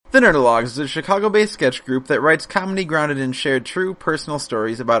The Nerdologues is a Chicago-based sketch group that writes comedy grounded in shared true, personal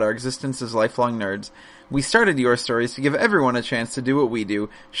stories about our existence as lifelong nerds. We started Your Stories to give everyone a chance to do what we do,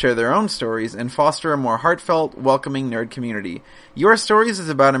 share their own stories, and foster a more heartfelt, welcoming nerd community. Your Stories is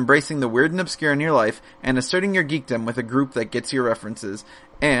about embracing the weird and obscure in your life and asserting your geekdom with a group that gets your references.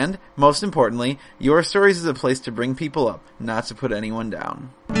 And, most importantly, Your Stories is a place to bring people up, not to put anyone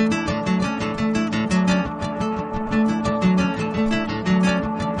down.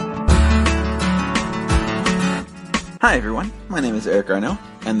 Hi everyone, my name is Eric Arno,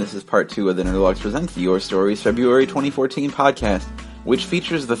 and this is part 2 of the Nerdologues Present Your Stories February 2014 podcast, which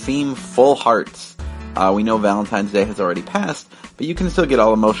features the theme Full Hearts. We know Valentine's Day has already passed, but you can still get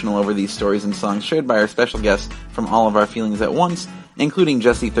all emotional over these stories and songs shared by our special guests from all of our feelings at once, including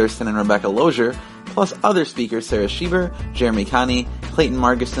Jesse Thurston and Rebecca Loeser, plus other speakers Sarah Sheber, Jeremy Kanne, Clayton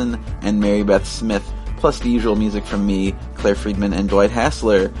Margeson, and Mary Beth Smith, plus the usual music from me, Claire Friedman, and Dwight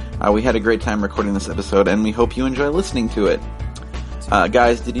Hassler. We had a great time recording this episode, and we hope you enjoy listening to it.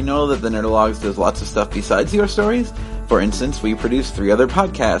 Guys, did you know that the Nerdologues does lots of stuff besides Your Stories? For instance, we produce 3 other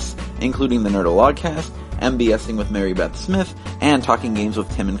podcasts, including the Nerdologcast, MBSing with Mary Beth Smith, and Talking Games with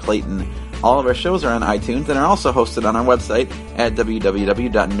Tim and Clayton. All of our shows are on iTunes and are also hosted on our website at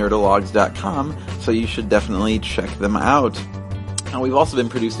www.nerdologues.com, so you should definitely check them out. We've also been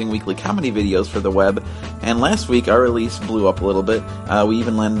producing weekly comedy videos for the web, and last week our release blew up a little bit. We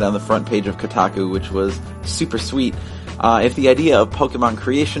even landed on the front page of Kotaku, which was super sweet. If the idea of Pokemon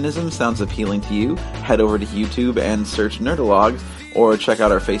creationism sounds appealing to you, head over to YouTube and search Nerdologues, or check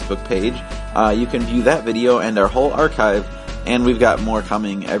out our Facebook page. You can view that video and our whole archive, and we've got more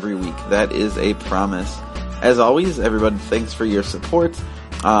coming every week. That is a promise. As always, everybody, thanks for your support.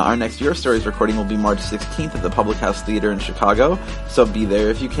 Our next Your Stories recording will be March 16th at the Public House Theater in Chicago, so be there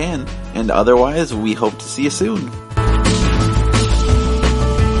if you can. And otherwise, we hope to see you soon.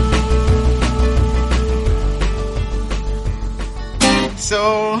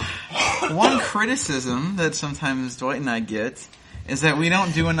 So, one criticism that sometimes Dwight and I get is that we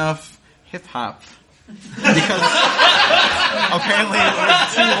don't do enough hip-hop. Because apparently we're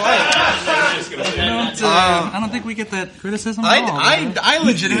too white. I don't think we get that criticism at all. I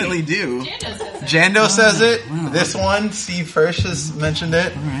legitimately do. Jando says it. Wow. This one, Steve Hirsch has mentioned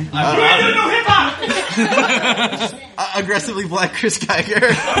it. All right. Aggressively black Chris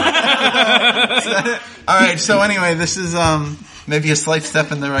Geiger. Alright, so anyway, this is maybe a slight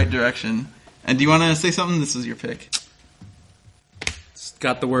step in the right direction. And do you want to say something? This is your pick. It's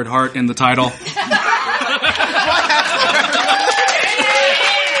got the word heart in the title.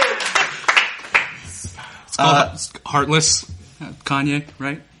 It's called Heartless Kanye,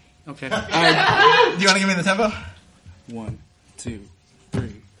 right? Okay. Do you want to give me the tempo? 1, 2,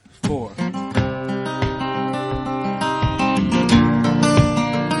 3, 4.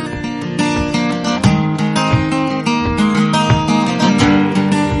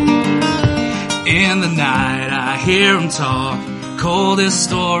 In the night I hear him talk, coldest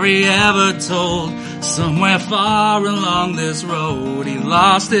story ever told. Somewhere far along this road, he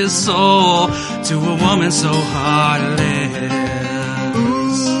lost his soul to a woman so heartless.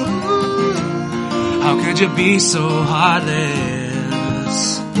 How could you be so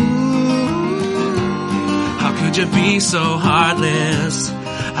heartless? How could you be so heartless?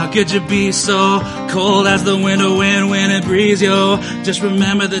 How could you be so cold as the winter wind when it breathes, yo? Just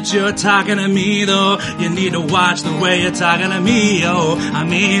remember that you're talking to me, though. You need to watch the way you're talking to me, yo. I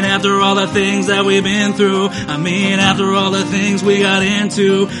mean, after all the things that we've been through, I mean, after all the things we got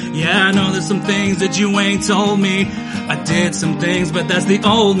into, yeah, I know there's some things that you ain't told me. I did some things, but that's the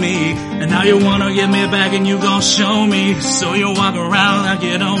old me. And now you wanna get me back and you gon' show me. So you walk around like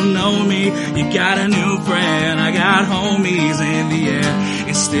you don't know me. You got a new friend, I got homies in the air.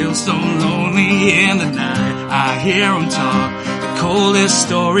 It's still so lonely in the night. I hear him talk, the coldest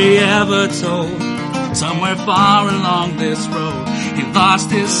story ever told. Somewhere far along this road, he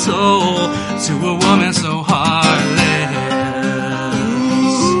lost his soul to a woman so heartless.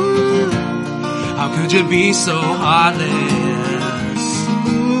 How could you be so heartless?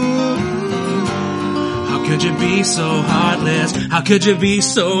 How could you be so heartless? How could you be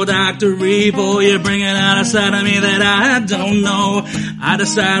so Dr. Evil? You're bringing out a side of me that I don't know. I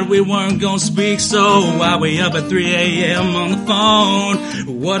decided we weren't gonna speak, so why we up at 3 a.m. on the phone?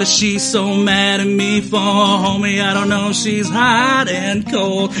 What is she so mad at me for? Homie, I don't know, she's hot and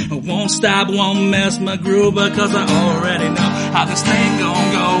cold. I won't stop, won't mess my groove, because I already know how this thing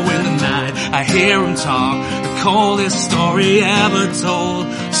gon' go in the night. I hear him talk, the coldest story ever told.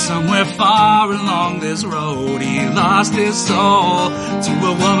 Somewhere far along this road, he lost his soul to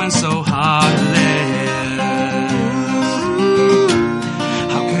a woman so heartless.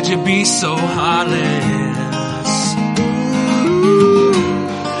 How could you be so heartless?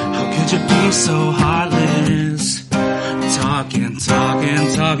 How could you be so heartless?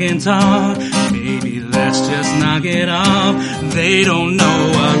 Talk. Baby, let's just knock it off. They don't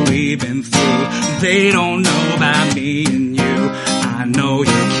know what we've been through. They don't know about me and you. I know you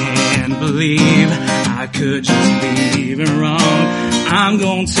can't believe I could just be even wrong. I'm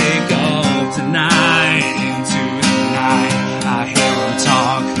gonna take off tonight into the night. I hear him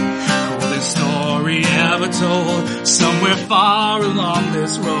talk, coolest story ever told. Somewhere far along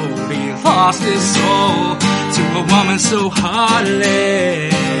this road, he lost his soul to a woman so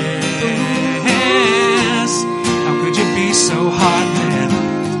heartless. How could you be so heartless?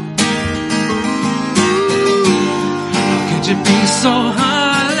 How could you be so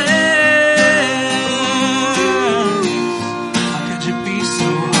heartless? How could you be so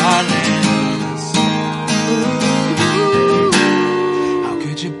heartless? How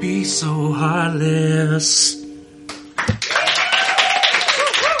could you be so heartless?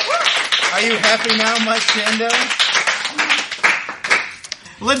 Are you happy now, Mike Chando?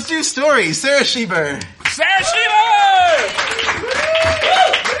 Let's do stories. Sarah Sheber. Sarah Sheber!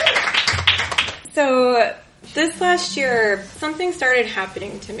 So, this last year, something started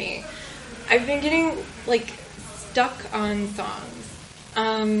happening to me. I've been getting, stuck on songs.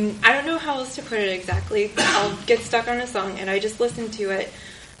 I don't know how else to put it exactly. I'll get stuck on a song, and I just listen to it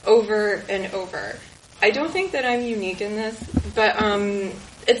over and over. I don't think that I'm unique in this, but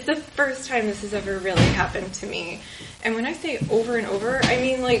it's the first time this has ever really happened to me. And when I say over and over, I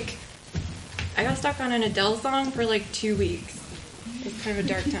mean, I got stuck on an Adele song for 2 weeks. It was kind of a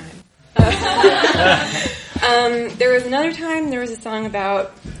dark time. There was another time, there was a song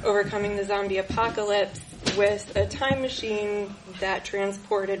about overcoming the zombie apocalypse with a time machine that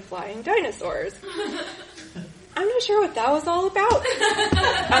transported flying dinosaurs. I'm not sure what that was all about.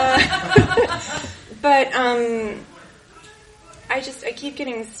 But I keep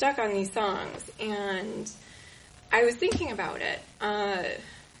getting stuck on these songs, and I was thinking about it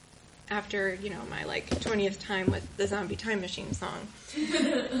after, my 20th time with the Zombie Time Machine song.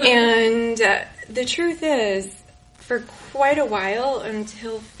 And the truth is, for quite a while,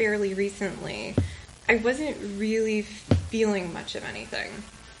 until fairly recently, I wasn't really feeling much of anything.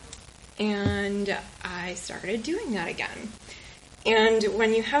 And I started doing that again. And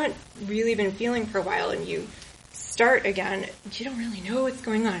when you haven't really been feeling for a while and you start again, you don't really know what's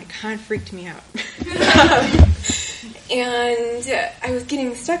going on. It kind of freaked me out. And I was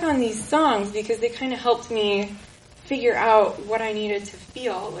getting stuck on these songs because they kind of helped me figure out what I needed to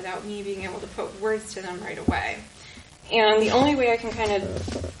feel without me being able to put words to them right away. And the only way I can kind of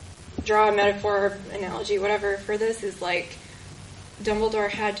draw a metaphor, analogy, whatever, for this is Dumbledore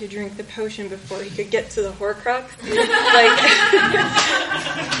had to drink the potion before he could get to the Horcrux.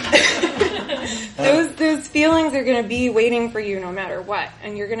 Those feelings are going to be waiting for you no matter what,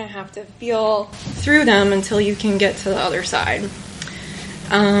 and you're going to have to feel through them until you can get to the other side.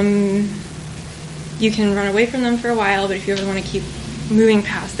 You can run away from them for a while, but if you ever want to keep moving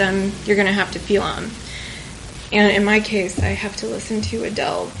past them, you're going to have to feel them. And in my case, I have to listen to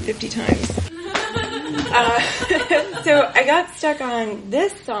Adele 50 times. So I got stuck on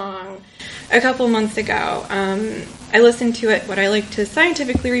this song a couple months ago. I listened to it, what I like to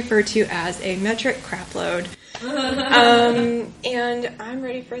scientifically refer to as a metric crapload. And I'm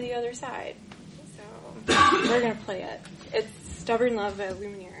ready for the other side. So we're going to play it. It's Stubborn Love by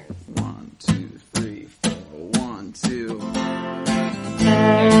Lumineers. 1, 2, 3, 4, 1, 2.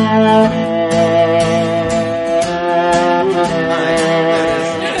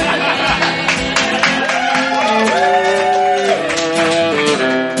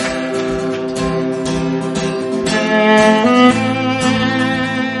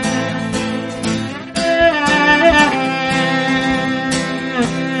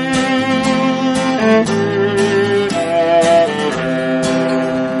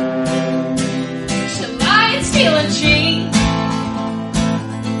 Shall I steal a tree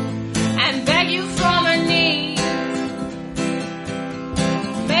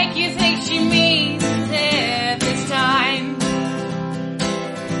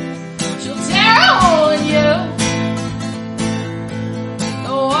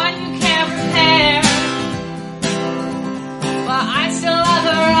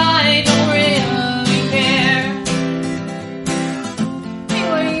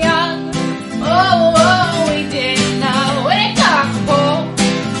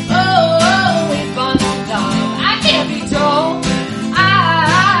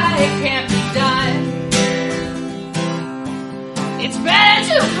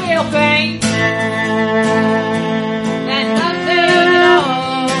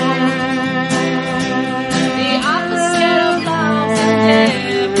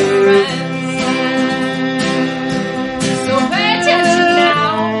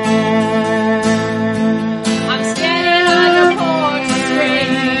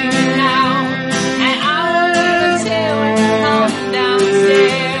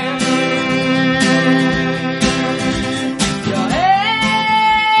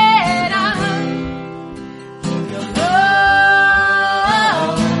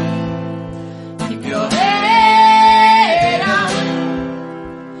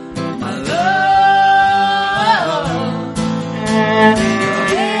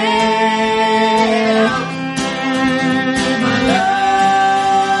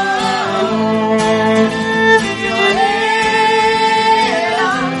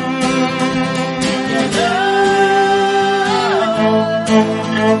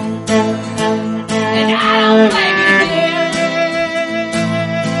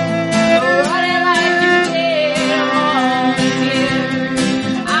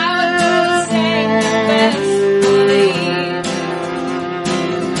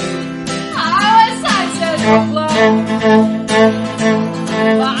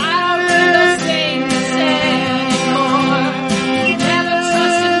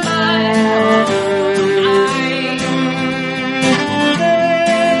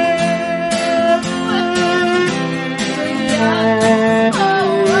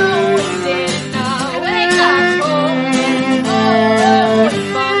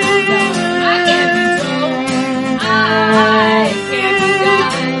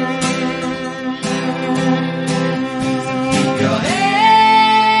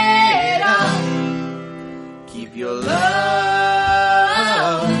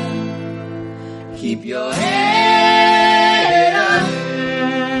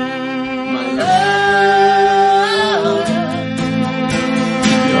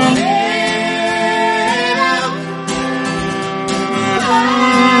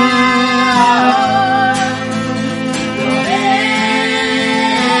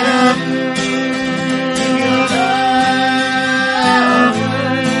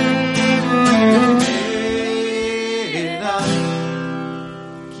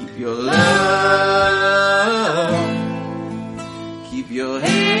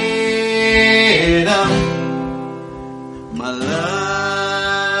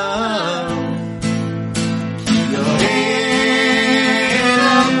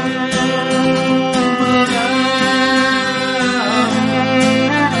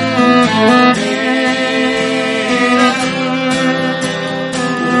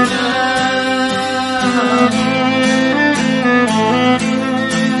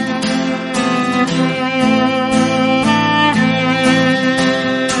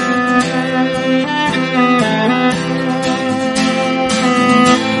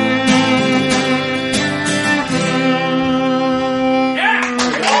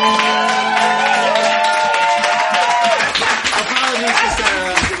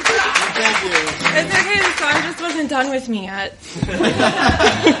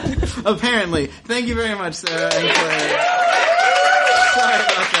Apparently. Thank you very much, Sarah and Claire. Sorry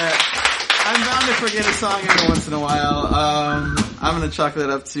about that. I'm bound to forget a song every once in a while. I'm going to chalk that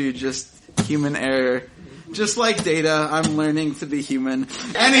up to just human error. Just like Data, I'm learning to be human.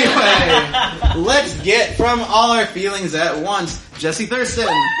 Anyway, let's get from all our feelings at once, Jesse Thurston.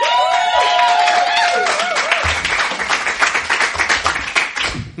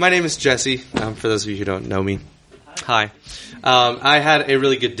 My name is Jesse, for those of you who don't know me. Hi. I had a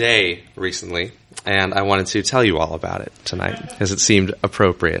really good day recently, and I wanted to tell you all about it tonight, because it seemed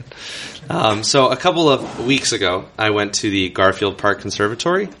appropriate. So a couple of weeks ago, I went to the Garfield Park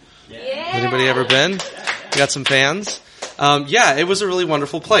Conservatory. Yeah. Anybody ever been? You got some fans? Yeah, it was a really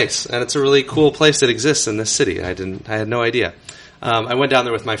wonderful place, and it's a really cool place that exists in this city. I had no idea. I went down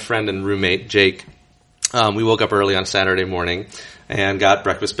there with my friend and roommate, Jake. We woke up early on Saturday morning and got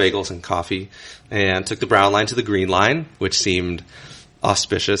breakfast bagels and coffee and took the brown line to the green line, which seemed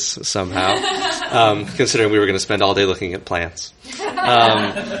auspicious somehow, considering we were going to spend all day looking at plants.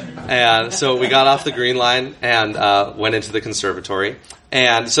 And so we got off the green line and went into the conservatory.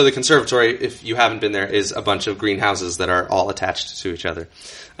 And so the conservatory, if you haven't been there, is a bunch of greenhouses that are all attached to each other.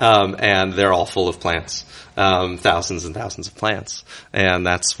 And they're all full of plants. Thousands and thousands of plants. And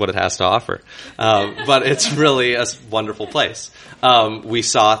that's what it has to offer. But it's really a wonderful place. We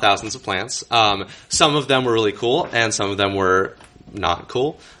saw thousands of plants. Some of them were really cool, and some of them were not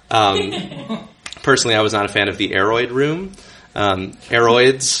cool. Personally, I was not a fan of the aroid room.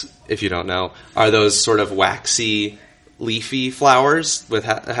 Aroids, if you don't know, are those sort of waxy, leafy flowers with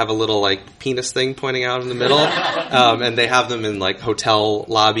have a little like penis thing pointing out in the middle, and they have them in like hotel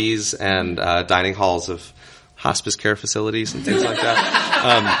lobbies and dining halls of hospice care facilities and things like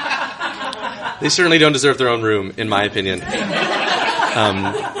that. They certainly don't deserve their own room, in my opinion.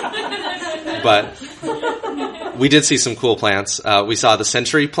 But we did see some cool plants. We saw the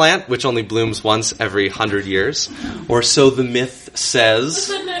century plant, which only blooms once every 100 years, or so the myth says.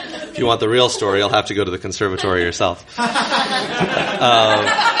 If you want the real story, you'll have to go to the conservatory yourself.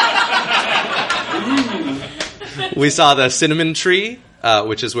 We saw the cinnamon tree,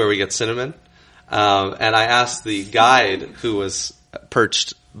 which is where we get cinnamon. And I asked the guide who was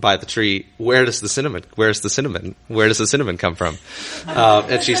perched by the tree, where's the cinnamon? Where does the cinnamon come from?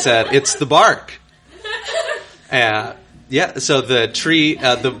 And she said, it's the bark. Yeah, so the tree,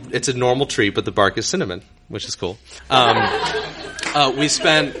 it's a normal tree, but the bark is cinnamon, which is cool. We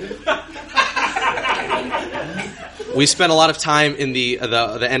spent a lot of time in the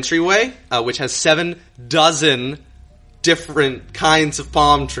entryway, which has 7 dozen different kinds of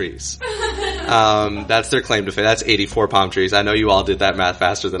palm trees. That's their claim to fame. That's 84 palm trees. I know you all did that math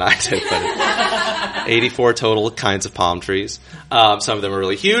faster than I did, but 84 total kinds of palm trees. Some of them are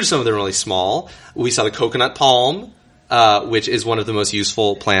really huge, some of them are really small. We saw the coconut palm, which is one of the most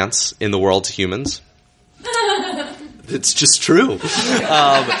useful plants in the world to humans. It's just true.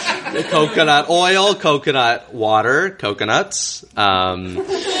 Coconut oil, coconut water, coconuts.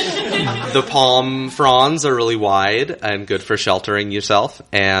 The palm fronds are really wide and good for sheltering yourself,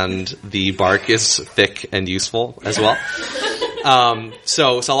 and the bark is thick and useful as well.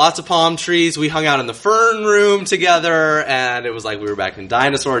 So lots of palm trees. We hung out in the fern room together, and it was like we were back in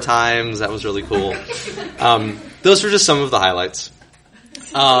dinosaur times. That was really cool. Those were just some of the highlights.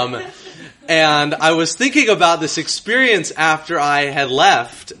 And I was thinking about this experience after I had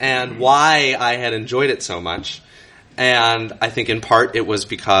left and why I had enjoyed it so much. And I think in part it was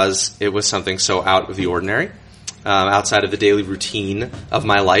because it was something so out of the ordinary, outside of the daily routine of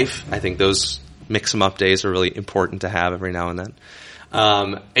my life. I think those mix-em-up days are really important to have every now and then.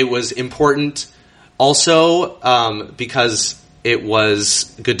 It was important also because it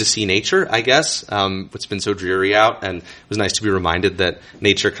was good to see nature, I guess. It's been so dreary out, and it was nice to be reminded that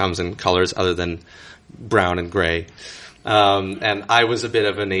nature comes in colors other than brown and gray. And I was a bit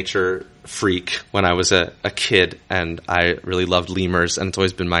of a nature freak when I was a kid, and I really loved lemurs, and it's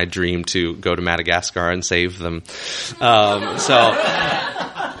always been my dream to go to Madagascar and save them.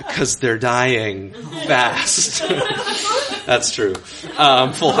 Because they're dying fast. That's true.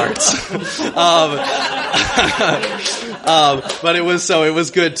 Full hearts. But it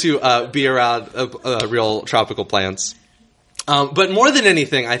was good to be around real tropical plants. But more than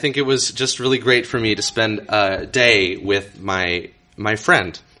anything, I think it was just really great for me to spend a day with my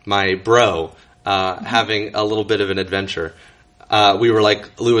friend, my bro, having a little bit of an adventure. We were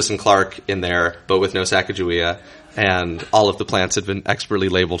like Lewis and Clark in there, but with no Sacagawea, and all of the plants had been expertly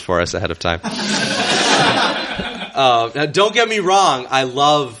labeled for us ahead of time. Now, don't get me wrong, I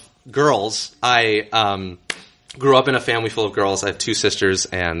love girls. I grew up in a family full of girls. I have 2 sisters,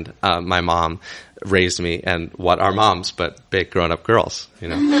 and my mom raised me. And what are moms but big grown-up girls, you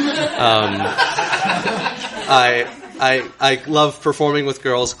know? I love performing with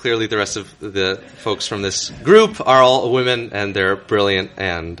girls. Clearly, the rest of the folks from this group are all women, and they're brilliant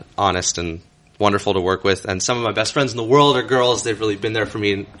and honest and wonderful to work with. And some of my best friends in the world are girls. They've really been there for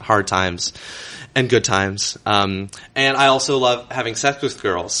me in hard times and good times. And I also love having sex with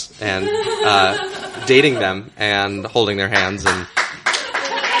girls and dating them and holding their hands and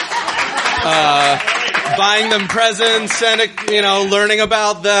buying them presents and, you know, learning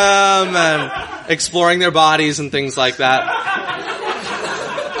about them and exploring their bodies and things like that.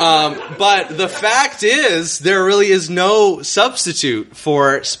 But the fact is, there really is no substitute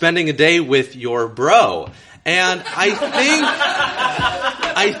for spending a day with your bro. And I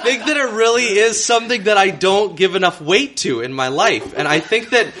think that it really is something that I don't give enough weight to in my life. And I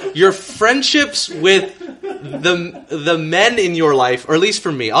think that your friendships with the men in your life, or at least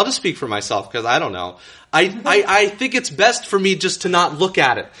for me, I'll just speak for myself because I don't know. I think it's best for me just to not look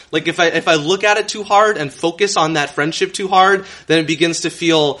at it. Like if I look at it too hard and focus on that friendship too hard, then it begins to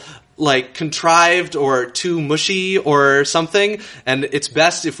feel like contrived or too mushy or something. And it's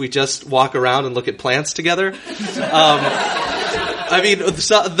best if we just walk around and look at plants together. I mean,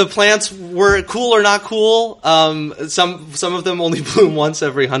 the plants were cool or not cool. Some of them only bloom once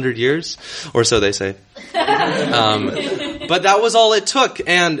every 100 years, or so they say. But that was all it took.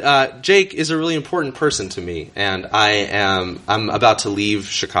 And Jake is a really important person to me. And I'm about to leave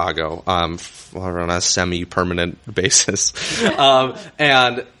Chicago on a semi-permanent basis.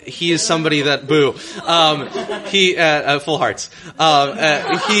 And he is somebody that full hearts.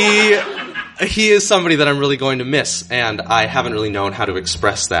 He is somebody that I'm really going to miss, and I haven't really known how to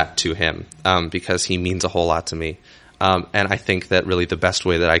express that to him because he means a whole lot to me. And I think that really the best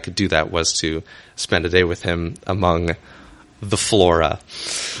way that I could do that was to spend a day with him among the flora.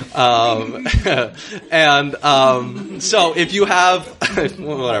 So if you have,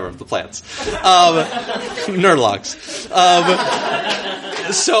 whatever, the plants, nerdlogs.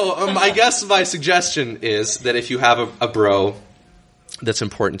 I guess my suggestion is that if you have a bro that's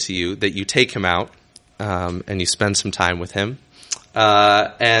important to you, that you take him out and you spend some time with him,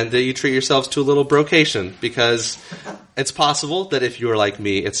 and that you treat yourselves to a little brocation, because it's possible that if you're like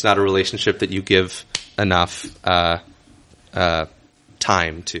me, it's not a relationship that you give enough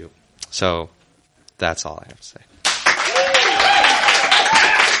time to. So that's all I have to say.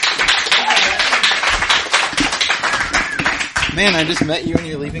 Man, I just met you and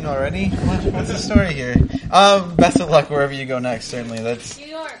you're leaving already? What's the story here? Best of luck wherever you go next, certainly. That's New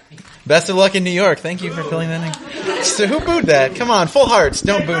York. Best of luck in New York. Thank you for filling that in. So who booed that? Come on, full hearts.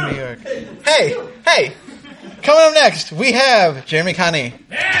 Don't boo New York. Hey! Coming up next, we have Jeremy Kanne.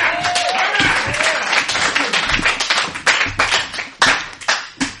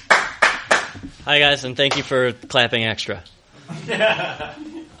 Hi guys, and thank you for clapping extra.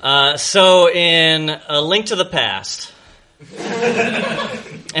 So in A Link to the Past,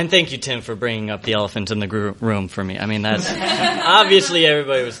 and thank you, Tim, for bringing up the elephant in the room for me. I mean, that's obviously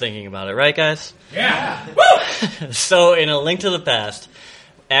everybody was thinking about it, right, guys? Yeah. So in A Link to the Past,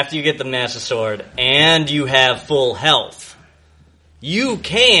 after you get the Master Sword and you have full health, you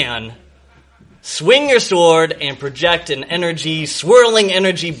can swing your sword and project an swirling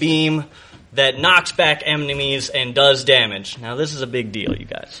energy beam that knocks back enemies and does damage. Now, this is a big deal, you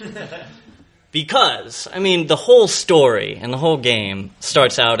guys. Because, I mean, the whole story and the whole game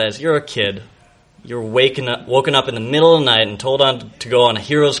starts out as you're a kid, you're woken up in the middle of the night and told to go on a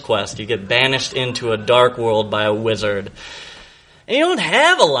hero's quest. You get banished into a dark world by a wizard. And you don't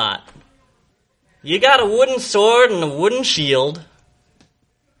have a lot. You got a wooden sword and a wooden shield.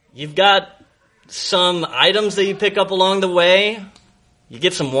 You've got some items that you pick up along the way. You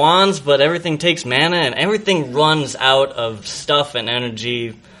get some wands, but everything takes mana, and everything runs out of stuff and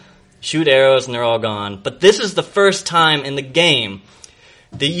energy. Shoot arrows, and they're all gone. But this is the first time in the game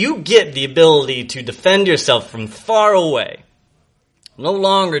that you get the ability to defend yourself from far away. No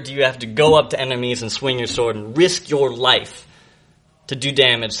longer do you have to go up to enemies and swing your sword and risk your life to do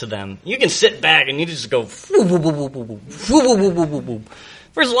damage to them. You can sit back and you just go for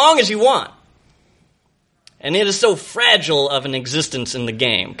as long as you want. And it is so fragile of an existence in the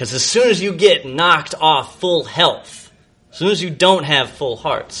game, because as soon as you get knocked off full health, as soon as you don't have full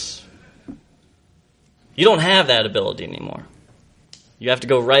hearts, you don't have that ability anymore. You have to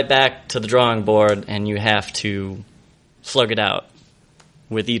go right back to the drawing board, and you have to slug it out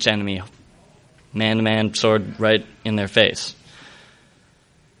with each enemy, man-to-man, sword right in their face.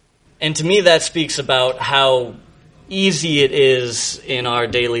 And to me, that speaks about how easy it is in our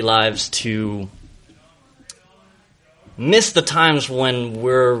daily lives to miss the times when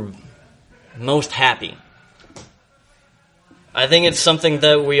we're most happy. I think it's something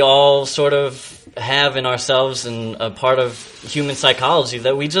that we all sort of have in ourselves and a part of human psychology,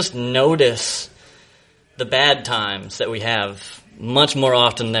 that we just notice the bad times that we have much more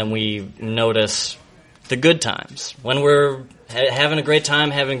often than we notice the good times. When we're having a great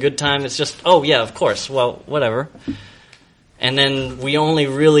time, having a good time, it's just, oh yeah, of course, well, whatever. And then we only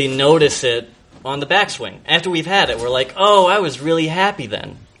really notice it on the backswing. After we've had it, we're like, oh, I was really happy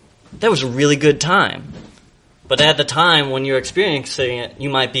then. That was a really good time. But at the time when you're experiencing it, you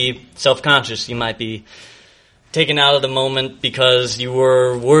might be self-conscious. You might be taken out of the moment because you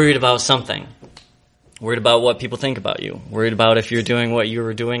were worried about something. Worried about what people think about you. Worried about if you're doing what you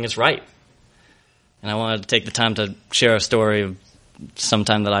were doing is right. And I wanted to take the time to share a story of some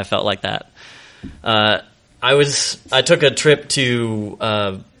time that I felt like that. I took a trip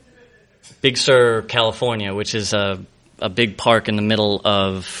to Big Sur, California, which is a big park in the middle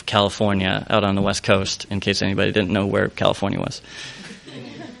of California, out on the West Coast, in case anybody didn't know where California was.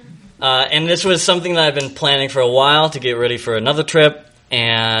 And this was something that I've been planning for a while to get ready for another trip,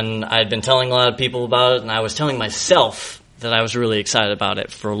 and I'd been telling a lot of people about it, and I was telling myself that I was really excited about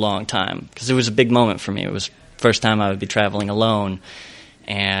it for a long time, because it was a big moment for me. It was the first time I would be traveling alone,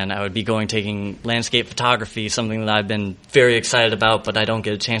 and I would be taking landscape photography, something that I've been very excited about, but I don't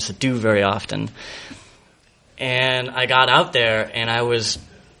get a chance to do very often. And I got out there, and I was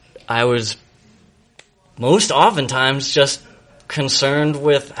most oftentimes just concerned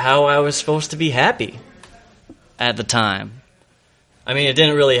with how I was supposed to be happy at the time. I mean, it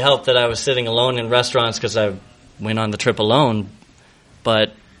didn't really help that I was sitting alone in restaurants because I went on the trip alone,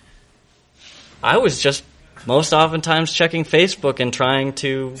 but I was just most oftentimes checking Facebook and trying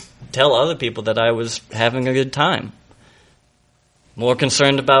to tell other people that I was having a good time. More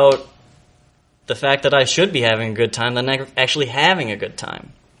concerned about the fact that I should be having a good time than actually having a good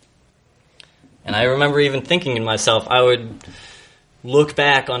time. And I remember even thinking to myself, I would look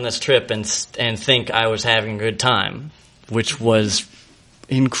back on this trip and think I was having a good time, which was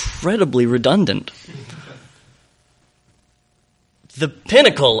incredibly redundant. The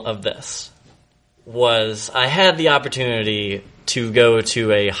pinnacle of this was I had the opportunity to go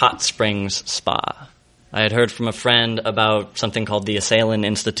to a hot springs spa. I had heard from a friend about something called the Assailant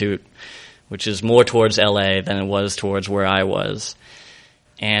Institute, which is more towards LA than it was towards where I was.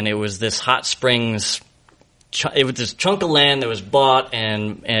 And it was this hot springs, it was this chunk of land that was bought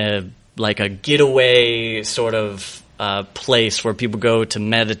and like a getaway sort of place where people go to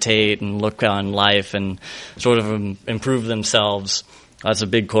meditate and look on life and sort of improve themselves. As a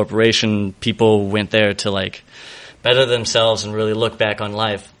big corporation, people went there to better themselves and really look back on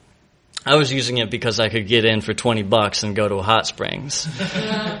life. I was using it because I could get in for $20 and go to a hot springs.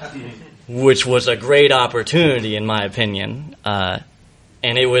 Which was a great opportunity, in my opinion. And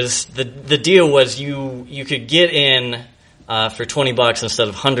it was the deal was you could get in for $20 instead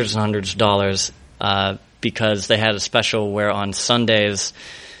of hundreds and hundreds of dollars because they had a special where on Sundays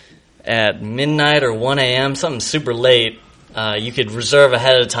at midnight or 1 a.m., something super late, you could reserve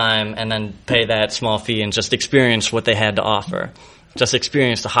ahead of time and then pay that small fee and just experience what they had to offer. Just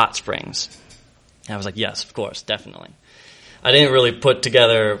experience the hot springs. And I was like, yes, of course, definitely. I didn't really put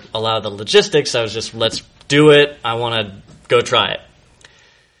together a lot of the logistics. I was just, let's do it. I want to go try it.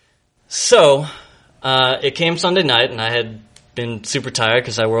 So it came Sunday night, and I had been super tired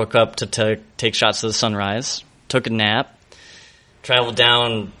because I woke up to take shots of the sunrise, took a nap, traveled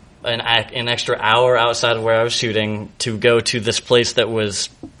down an extra hour outside of where I was shooting to go to this place that was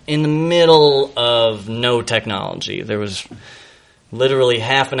in the middle of no technology. There was literally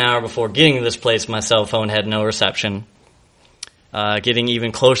half an hour before getting to this place, my cell phone had no reception. Getting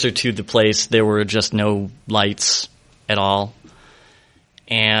even closer to the place, there were just no lights at all.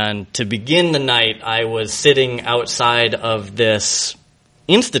 And to begin the night, I was sitting outside of this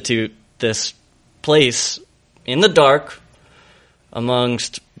institute, this place, in the dark,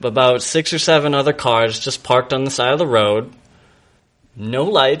 amongst about 6 or 7 other cars just parked on the side of the road. No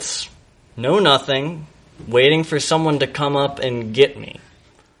lights, no nothing, waiting for someone to come up and get me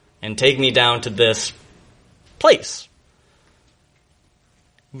and take me down to this place.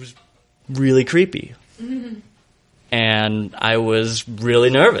 It was really creepy. Mm-hmm. And I was really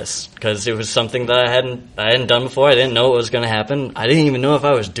nervous because it was something that I hadn't done before. I didn't know what was going to happen. I didn't even know if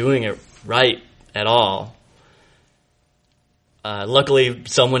I was doing it right at all. Luckily,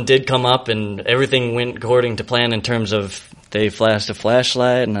 someone did come up and everything went according to plan in terms of they flashed a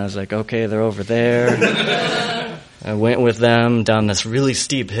flashlight and I was like, okay, they're over there. I went with them down this really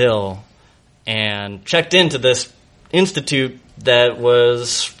steep hill and checked into this institute that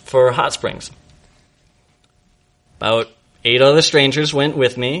was for hot springs. About 8 other strangers went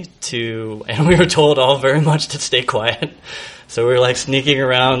with me and we were told all very much to stay quiet. So we were like sneaking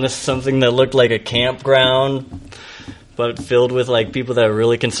around this something that looked like a campground, but filled with like people that were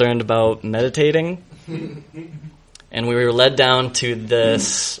really concerned about meditating. And we were led down to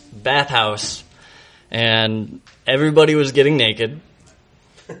this bathhouse, and everybody was getting naked.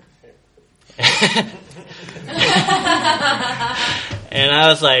 And I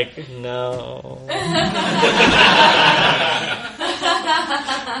was like, no.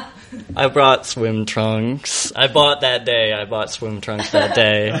 I brought swim trunks. I bought swim trunks that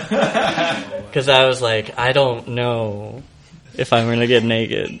day. Because I was like, I don't know if I'm going to get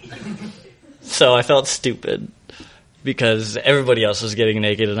naked. So I felt stupid. Because everybody else was getting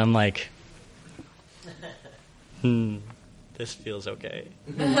naked, and I'm like, this feels okay.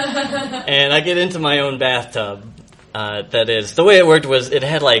 And I get into my own bathtub. That is, the way it worked was it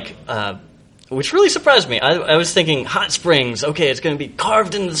had like, which really surprised me. I was thinking hot springs, okay, it's going to be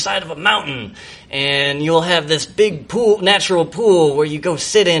carved into the side of a mountain, and you'll have this big pool, natural pool where you go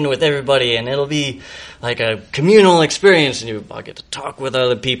sit in with everybody, and it'll be like a communal experience, and I'll get to talk with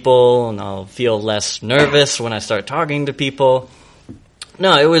other people, and I'll feel less nervous when I start talking to people.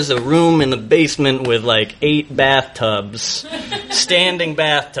 No, it was a room in the basement with like 8 bathtubs, standing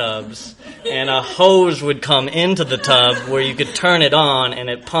bathtubs, and a hose would come into the tub where you could turn it on and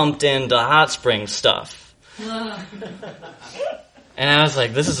it pumped into hot spring stuff. And I was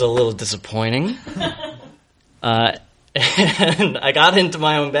like, this is a little disappointing. And I got into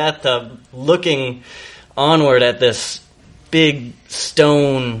my own bathtub looking onward at this big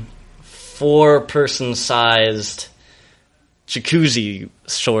stone 4-person sized jacuzzi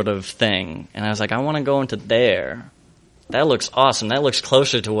sort of thing. And I was like, I want to go into there. That looks awesome. That looks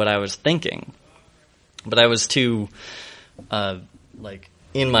closer to what I was thinking. But I was too,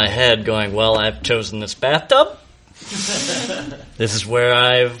 in my head going, well, I've chosen this bathtub. This is where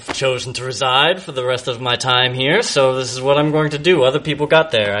I've chosen to reside for the rest of my time here, so this is what I'm going to do. Other people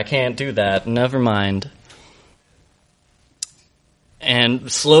got there. I can't do that. Never mind. And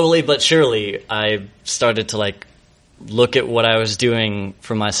slowly but surely, I started to, look at what I was doing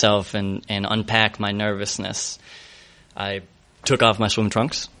for myself and unpack my nervousness. I took off my swim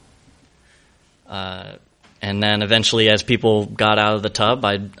trunks. And then eventually, as people got out of the tub,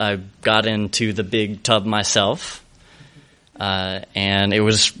 I got into the big tub myself. And it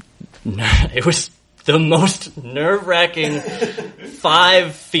was the most nerve-wracking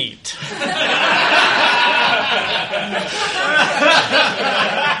 5 feet.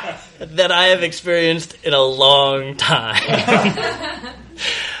 That I have experienced in a long time.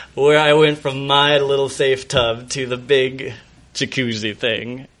 Where I went from my little safe tub to the big jacuzzi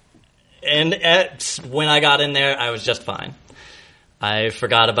thing. And when I got in there, I was just fine. I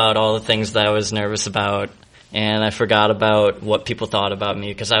forgot about all the things that I was nervous about, and I forgot about what people thought about me,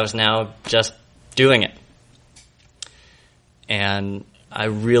 because I was now just doing it. And I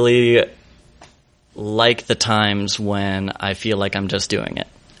really like the times when I feel like I'm just doing it.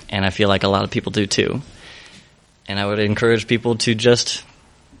 And I feel like a lot of people do too. And I would encourage people to just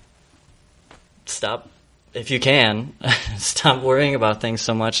stop, if you can, stop worrying about things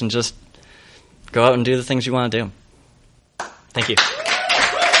so much and just go out and do the things you want to do. Thank you.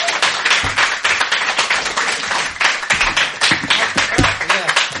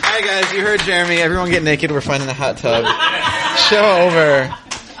 All right, guys, you heard Jeremy. Everyone get naked. We're finding a hot tub. Show over.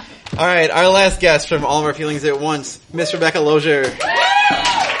 All right, our last guest from All of Our Feelings at Once, Miss Rebecca Loeser.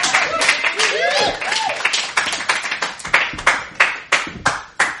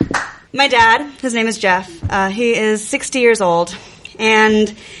 My dad, his name is Jeff. He is 60 years old, and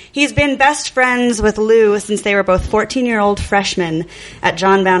he's been best friends with Lou since they were both 14-year-old freshmen at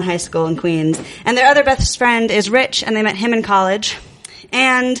John Bowne High School in Queens. And their other best friend is Rich, and they met him in college.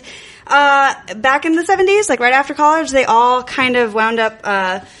 And back in the 70s, right after college, they all kind of wound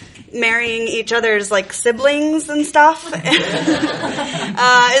up marrying each other's siblings and stuff. Is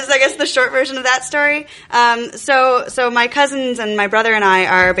I guess the short version of that story. So my cousins and my brother and I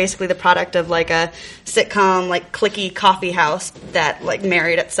are basically the product of a sitcom, cliquey coffee house that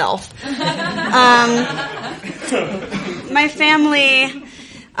married itself. My family,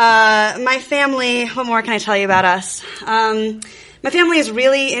 what more can I tell you about us? My family is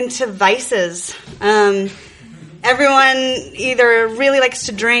really into vices. Everyone either really likes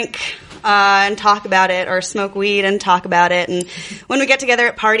to drink and talk about it, or smoke weed and talk about it. And when we get together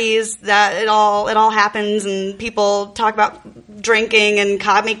at parties, that it all happens, and people talk about drinking and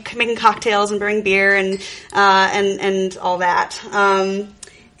making cocktails and brewing beer and all that.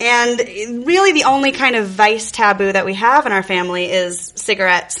 And really, the only kind of vice taboo that we have in our family is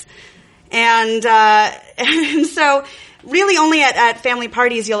cigarettes. And so really only at family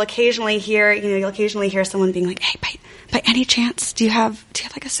parties you'll occasionally hear someone being like, hey, by any chance, do you have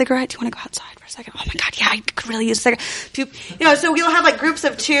like a cigarette? Do you want to go outside for a second? Oh my God, yeah, I could really use a cigarette. So we'll have like groups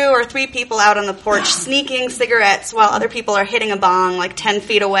of 2 or 3 people out on the porch sneaking cigarettes while other people are hitting a bong like 10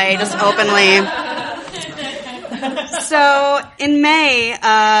 feet away, just openly. So in May,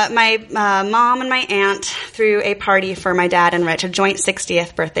 my mom and my aunt threw a party for my dad and Rich, a joint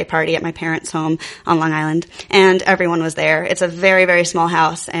 60th birthday party at my parents' home on Long Island, and everyone was there. It's a very, very small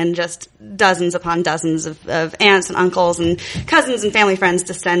house, and just dozens upon dozens of aunts and uncles and cousins and family friends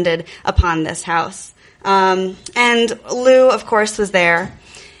descended upon this house. And Lou, of course, was there.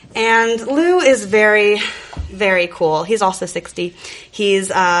 And Lou is very, very cool. He's also 60. He's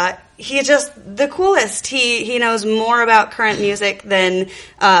just the coolest. He knows more about current music than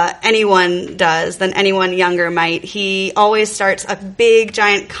anyone does, than anyone younger might. He always starts a big,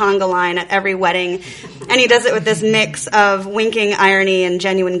 giant conga line at every wedding, and he does it with this mix of winking irony and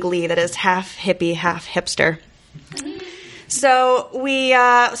genuine glee that is half hippie, half hipster. So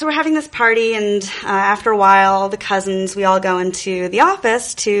we're having this party, and after a while, the cousins, we all go into the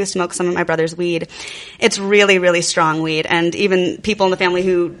office to smoke some of my brother's weed. It's really, really strong weed, and even people in the family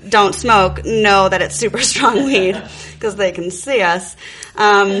who don't smoke know that it's super strong weed because they can see us.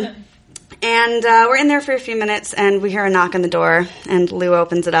 And we're in there for a few minutes, and we hear a knock on the door, and Lou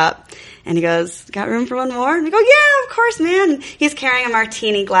opens it up. And he goes, got room for one more? And we go, yeah, of course, man. And he's carrying a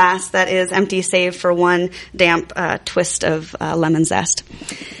martini glass that is empty save for one damp twist of lemon zest.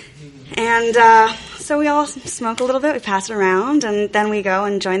 And so we all smoke a little bit, we pass it around, and then we go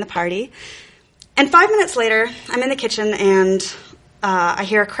and join the party. And 5 minutes later, I'm in the kitchen, and I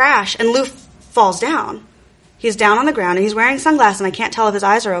hear a crash, and Lou falls down. He's down on the ground, and he's wearing sunglasses, and I can't tell if his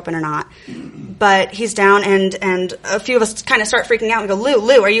eyes are open or not. But he's down, and a few of us kind of start freaking out. We go,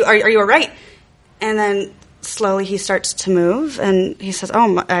 Lou, are you all right? And then slowly he starts to move, and he says,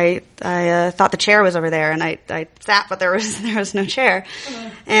 "Oh, I thought the chair was over there," and I sat, but there was no chair.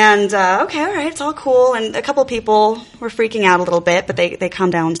 And okay, all right, it's all cool. And a couple people were freaking out a little bit, but they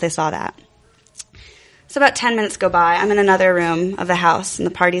calmed down once they saw that. So about 10 minutes go by. I'm in another room of the house, and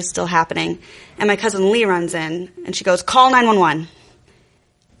the party's still happening. And my cousin Lee runs in, and she goes, "Call 911."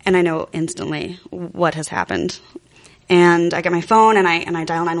 And I know instantly what has happened. And I get my phone, and I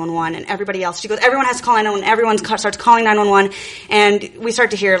dial 911, and everybody else, she goes, everyone has to call 911. Everyone starts calling 911, and we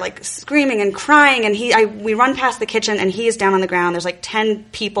start to hear, like, screaming and crying, and we run past the kitchen, and he is down on the ground. There's, like, 10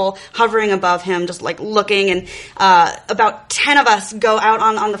 people hovering above him, just, like, looking, and about 10 of us go out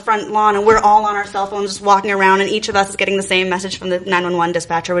on the front lawn, and we're all on our cell phones just walking around, and each of us is getting the same message from the 911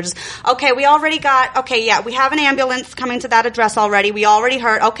 dispatcher, which is, okay, we have an ambulance coming to that address already. We already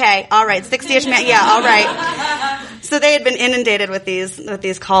heard. Okay, all right, 60-ish minutes. Yeah, all right. So they had been inundated with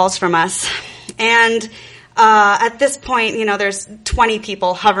these calls from us. And at this point, there's 20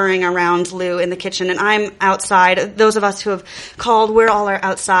 people hovering around Lou in the kitchen, and I'm outside. Those of us who have called, we're all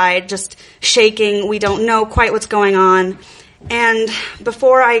outside, just shaking. We don't know quite what's going on. And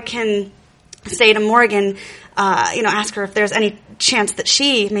before I can say to Morgan, ask her if there's any chance that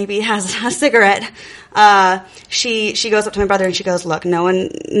she maybe has a cigarette, she goes up to my brother and she goes, "Look,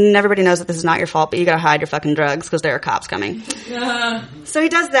 everybody knows that this is not your fault, but you gotta hide your fucking drugs because there are cops coming." So he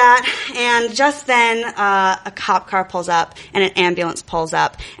does that, and just then a cop car pulls up and an ambulance pulls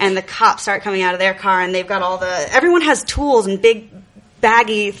up, and the cops start coming out of their car, and they've got everyone has tools and big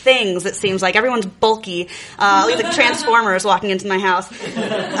baggy things, it seems like. Everyone's bulky. Like Transformers walking into my house.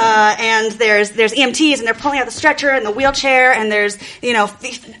 And there's EMTs, and they're pulling out the stretcher and the wheelchair, and there's,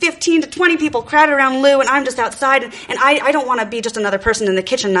 15 to 20 people crowded around Lou, and I'm just outside, and I don't want to be just another person in the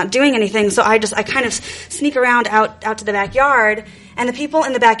kitchen not doing anything, so I kind of sneak around out to the backyard, and the people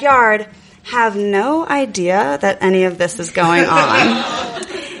in the backyard have no idea that any of this is going on.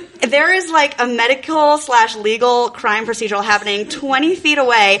 There is like a medical/legal crime procedural happening 20 feet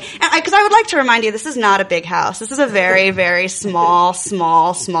away. Because I would like to remind you, this is not a big house. This is a very, very small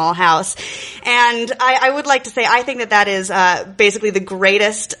house. And I would like to say, I think that is basically the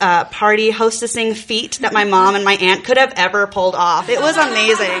greatest party hostessing feat that my mom and my aunt could have ever pulled off. It was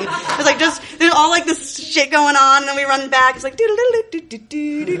amazing. It was like there's all like this shit going on, and then we run back. It's like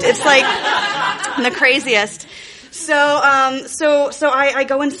doo-doo-doo-doo-doo-doo. It's like the craziest. So I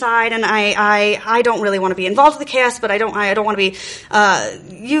go inside, and I don't really want to be involved with the chaos, but I don't want to be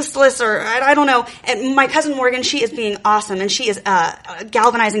useless, or I don't know. And my cousin Morgan, she is being awesome, and she is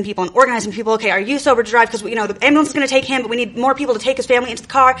galvanizing people and organizing people. Okay, are you sober to drive? Because the ambulance is going to take him, but we need more people to take his family into the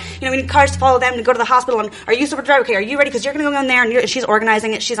car. We need cars to follow them to go to the hospital. And are you sober to drive? Okay, are you ready? Because you're going to go in there, and she's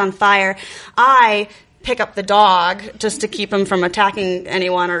organizing it. She's on fire. I pick up the dog just to keep him from attacking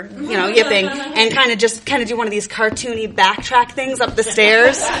anyone or, yipping, and kind of do one of these cartoony backtrack things up the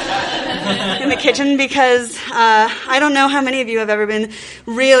stairs in the kitchen, because I don't know how many of you have ever been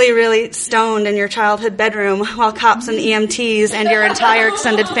really, really stoned in your childhood bedroom while cops and EMTs and your entire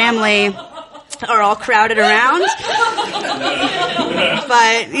extended family are all crowded around.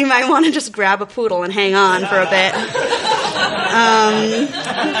 But you might want to just grab a poodle and hang on for a bit.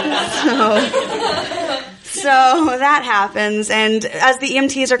 So that happens, and as the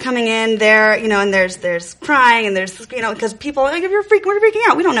EMTs are coming in, there, and there's crying, and there's, because people are like, we're freaking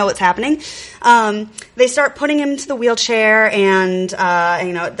out. We don't know what's happening. They start putting him into the wheelchair, and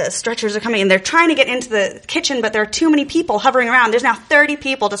the stretchers are coming, and they're trying to get into the kitchen, but there are too many people hovering around. There's now 30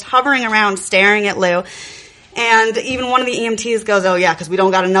 people just hovering around, staring at Lou. And even one of the EMTs goes, oh yeah, because we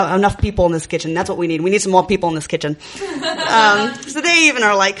don't got enough people in this kitchen. That's what we need. We need some more people in this kitchen. So they even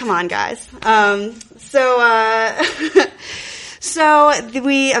are like, come on, guys. So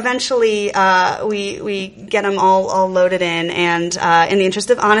we eventually we get him all loaded in, and in the interest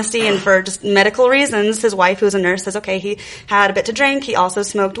of honesty and for just medical reasons, his wife, who's a nurse, says, okay, he had a bit to drink, he also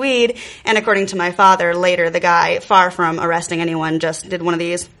smoked weed, and according to my father, later the guy, far from arresting anyone, just did one of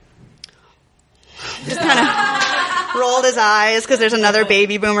these. Just kind of rolled his eyes because there's another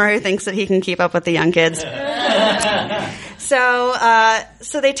baby boomer who thinks that he can keep up with the young kids. So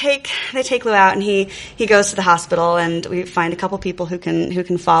they take Lou out, and he goes to the hospital, and we find a couple people who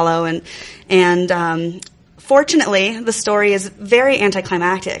can follow, and fortunately the story is very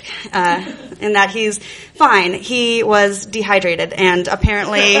anticlimactic in that he's fine. He was dehydrated and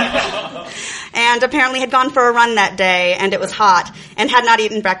apparently had gone for a run that day, and it was hot, and had not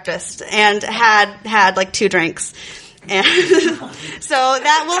eaten breakfast, and had like 2 drinks. And so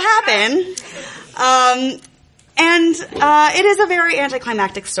that will happen. And it is a very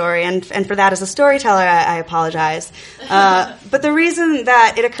anticlimactic story, and for that, as a storyteller, I apologize. But the reason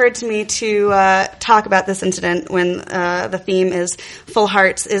that it occurred to me to talk about this incident when the theme is full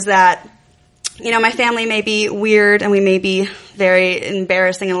hearts is that, my family may be weird, and we may be very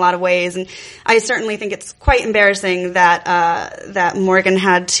embarrassing in a lot of ways, and I certainly think it's quite embarrassing that Morgan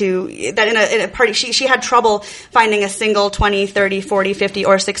had to, that in a party, she had trouble finding a single 20, 30, 40, 50,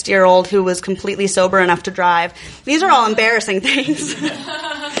 or 60-year-old who was completely sober enough to drive. These are all embarrassing things.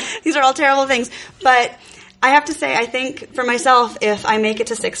 These are all terrible things, but I have to say, I think for myself, if I make it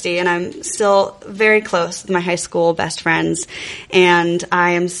to 60 and I'm still very close with my high school best friends, and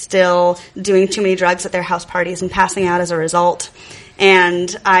I am still doing too many drugs at their house parties and passing out as a result,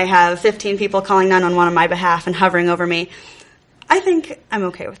 and I have 15 people calling 911 on my behalf and hovering over me, I think I'm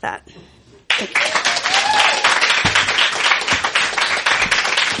okay with that.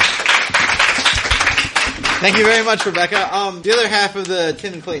 Thank you very much, Rebecca. The other half of the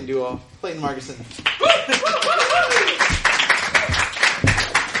Tim and Clayton duo, Clayton Margeson.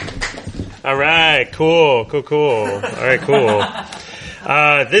 All right, cool. All right, cool.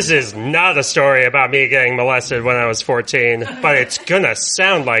 This is not a story about me getting molested when I was 14, but it's gonna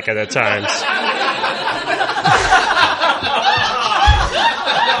sound like it at times.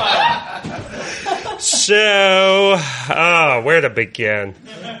 So, where to begin?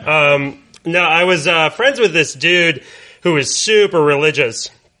 No, I was friends with this dude who was super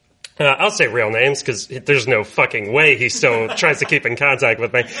religious. I'll say real names because there's no fucking way he still tries to keep in contact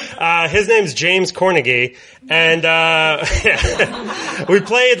with me. His name's James Cornegie, and we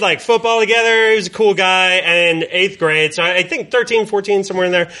played like football together. He was a cool guy, and 8th grade, so I think 13, 14, somewhere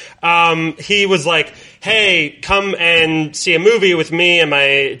in there, he was like, hey, come and see a movie with me and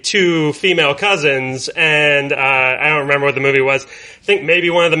my 2 female cousins, and I don't remember what the movie was. I think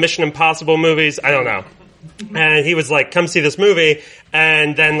maybe one of the Mission Impossible movies. I don't know. And he was like, come see this movie,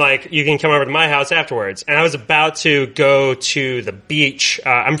 and then like you can come over to my house afterwards. And I was about to go to the beach.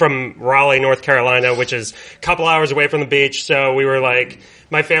 I'm from Raleigh, North Carolina, which is a couple hours away from the beach. So we were like,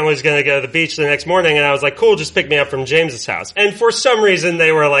 my family was going to go to the beach the next morning, and I was like, cool, just pick me up from James's house. And for some reason,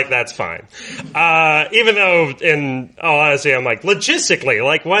 they were like, that's fine. Even though, in all honesty, I'm like, logistically,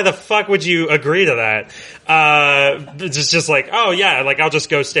 like, why the fuck would you agree to that? It's just like, oh yeah, like, I'll just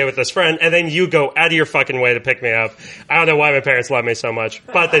go stay with this friend, and then you go out of your fucking way to pick me up. I don't know why my parents love me so much,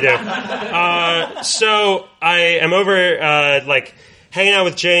 but they do. So I am over, hanging out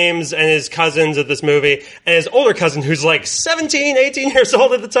with James and his cousins at this movie, and his older cousin, who's like 17, 18 years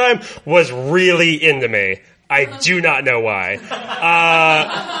old at the time, was really into me. I do not know why.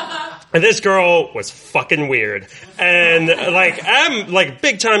 And this girl was fucking weird. And like, I'm like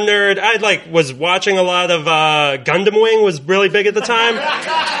big time nerd. I like was watching a lot of Gundam Wing was really big at the time.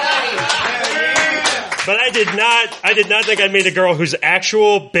 But I did not think I'd meet a girl whose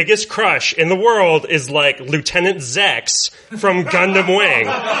actual biggest crush in the world is like Lieutenant Zex from Gundam Wing.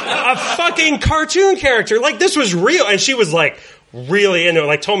 A fucking cartoon character. Like, this was real. And she was like, really into it,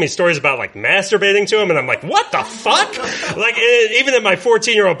 like told me stories about like masturbating to him, and I'm like, what the fuck? Like, even in my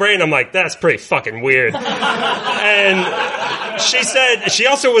 14-year-old brain, I'm like, that's pretty fucking weird. And she said, she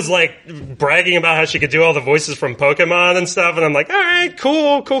also was like bragging about how she could do all the voices from Pokemon and stuff, and I'm like, all right,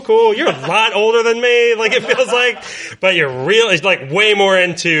 cool. You're a lot older than me, like, it feels like, but you're really like way more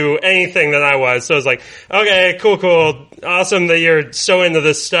into anything than I was. So I was like, okay, cool, awesome that you're so into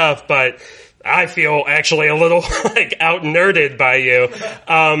this stuff, but I feel actually a little like out-nerded by you.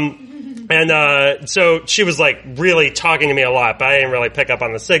 So she was like really talking to me a lot, but I didn't really pick up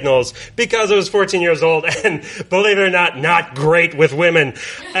on the signals because I was 14 years old and, believe it or not great with women.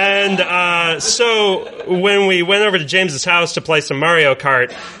 And so when we went over to James's house to play some Mario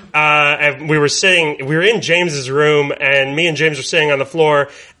Kart, and we were in James's room, and me and James were sitting on the floor,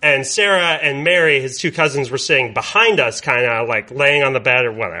 and Sarah and Mary, his two cousins, were sitting behind us, kind of like laying on the bed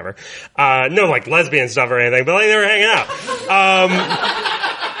or whatever. No like lesbian stuff or anything, but like they were hanging out.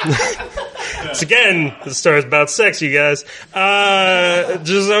 So again, the story's about sex, you guys.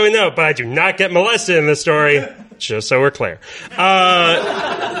 Just so we know, but I do not get molested in this story, just so we're clear.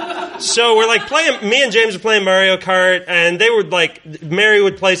 So we're like playing, me and James were playing Mario Kart, and they would like, Mary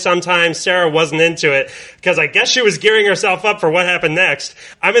would play sometimes, Sarah wasn't into it, because I guess she was gearing herself up for what happened next.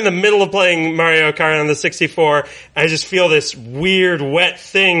 I'm in the middle of playing Mario Kart on the 64, and I just feel this weird wet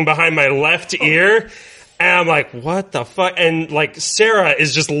thing behind my left ear, and I'm like, what the fuck? And like, Sarah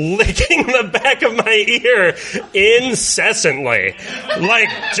is just licking the back of my ear incessantly. Like,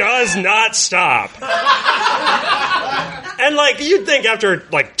 does not stop. And like, you'd think after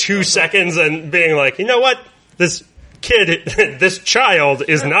like 2 seconds and being like, you know what? This kid, this child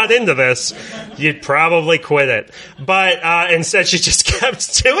is not into this, you'd probably quit it. But instead she just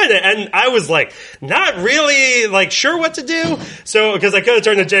kept doing it, and I was like, not really like sure what to do. So, because I could have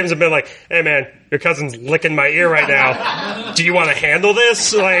turned to James and been like, hey man, your cousin's licking my ear right now. Do you want to handle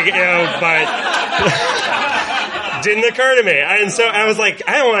this? Like, you know, but didn't occur to me. And so I was like,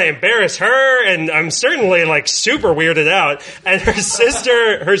 I don't want to embarrass her, and I'm certainly like super weirded out. And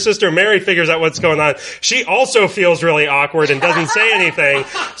her sister Mary figures out what's going on. She also feels really awkward and doesn't say anything.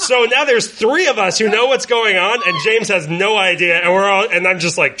 So now there's 3 of us who know what's going on, and James has no idea, and I'm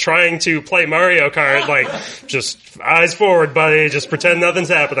just like trying to play Mario Kart, like just eyes forward, buddy, just pretend nothing's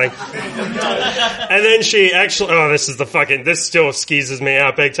happening. And then she actually, this still skeezes me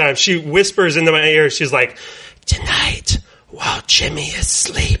out big time. She whispers into my ear, she's like, tonight, while Jimmy is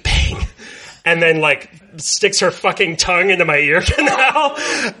sleeping, and then like sticks her fucking tongue into my ear canal,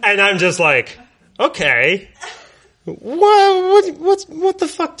 and I'm just like, okay, what the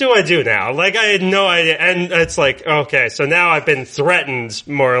fuck do I do now? Like, I had no idea, and it's like, okay, so now I've been threatened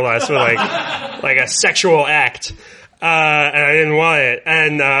more or less with like a sexual act. And I didn't want it.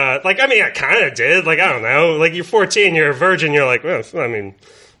 And, like, I mean, I kind of did. Like, I don't know. Like, you're 14, you're a virgin, you're like, well, I mean,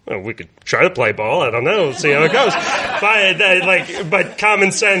 we could try to play ball. I don't know. See how it goes. But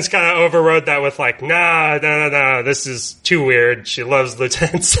common sense kind of overrode that with like, no, this is too weird. She loves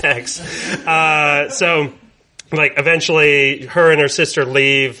Lieutenant Sex. So, like, eventually her and her sister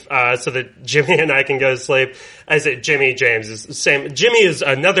leave, so that Jimmy and I can go to sleep. I said James is the same. Jimmy is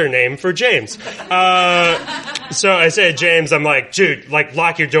another name for James. So I say to James, I'm like, dude, like,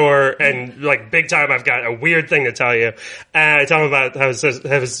 lock your door, and like, big time, I've got a weird thing to tell you. And I tell him about how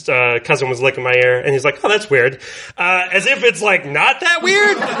his cousin was licking my ear, and he's like, oh, that's weird. As if it's like not that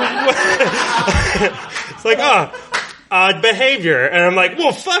weird. It's like, oh, odd behavior. And I'm like,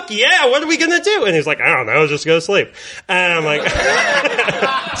 well, fuck yeah, what are we gonna do? And he's like, I don't know, just go to sleep. And I'm like,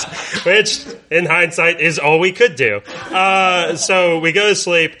 which in hindsight is all we could do. So we go to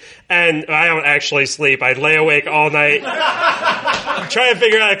sleep, and I don't actually sleep. I lay awake all night trying to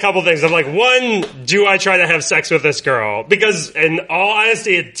figure out a couple things. I'm like, one, do I try to have sex with this girl? Because in all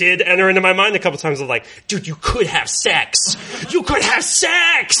honesty, it did enter into my mind a couple times of like, dude, you could have sex. You could have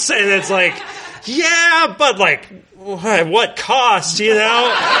sex! And it's like, yeah, but like, what cost, you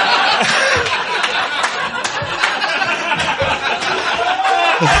know?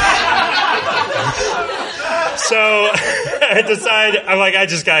 So I decide, I'm like, I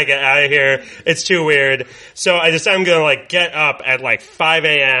just gotta get out of here. It's too weird. So I decide I'm gonna like get up at like 5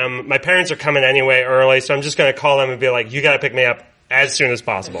 a.m. My parents are coming anyway early, so I'm just gonna call them and be like, you gotta pick me up as soon as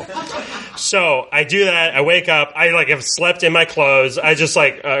possible. So I do that. I wake up. I have slept in my clothes. I just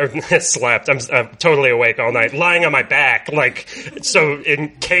slept. I'm totally awake all night, lying on my back, so in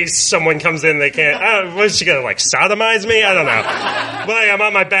case someone comes in, they can't. Was she gonna sodomize me? I don't know. But I'm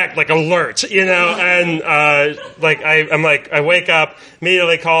on my back, alert, And I wake up,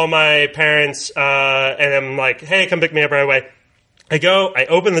 immediately call my parents, and I'm like, hey, come pick me up right away. I go. I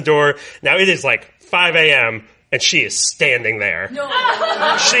open the door. Now it is 5 a.m. and she is standing there. No.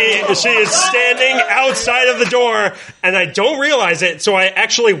 She is standing outside of the door, and I don't realize it, so I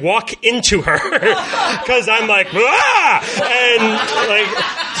actually walk into her. Because I'm And,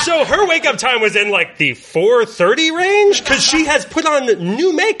 so her wake-up time was in, the 4:30 range, because she has put on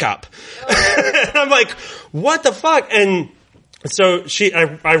new makeup. And I'm like, what the fuck? And so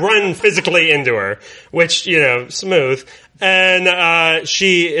I run physically into her, which, smooth. And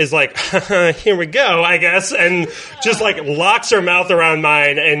she is like, here we go, I guess, and just locks her mouth around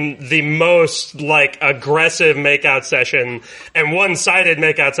mine, and the most aggressive makeout session and one-sided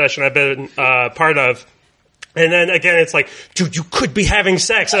makeout session I've been part of. And then again, it's dude, you could be having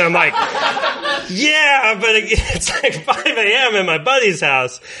sex, and I'm like, yeah, but it's 5 a.m. in my buddy's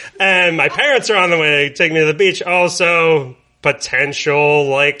house, and my parents are on the way to take me to the beach. Also,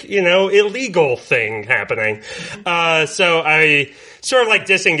 potential, illegal thing happening. So I sort of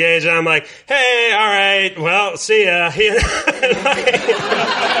disengage, and I'm like, hey, all right, well, see ya.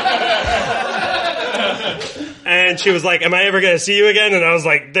 And she was like, am I ever going to see you again? And I was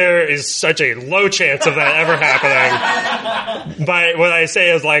like, there is such a low chance of that ever happening. But what I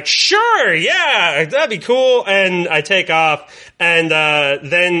say is sure, yeah, that'd be cool. And I take off. And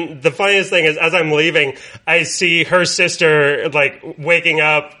then the funniest thing is, as I'm leaving, I see her sister, waking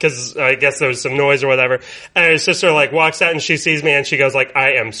up, because I guess there was some noise or whatever. And her sister, walks out, and she sees me, and she goes,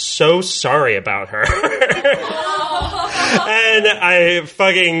 I am so sorry about her. And I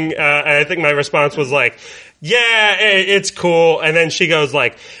I think my response was yeah, it's cool. And then she goes do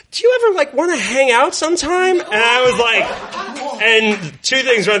you ever want to hang out sometime? And I was and two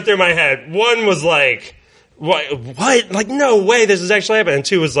things went through my head. One was what? No way this is actually happening. And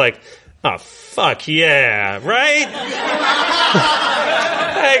two was oh, fuck yeah, right?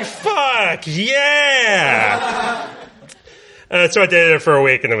 Fuck yeah. So I dated her for a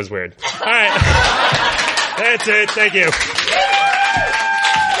week, and it was weird. All right. That's it. Thank you.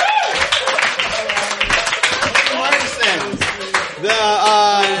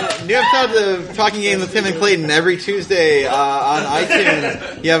 The new episode of Talking Games with Tim and Clayton every Tuesday on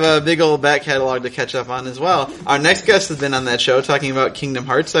iTunes. You have a big old back catalog to catch up on as well. Our next guest has been on that show talking about Kingdom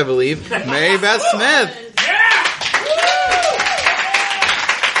Hearts, I believe. Mary Beth Smith.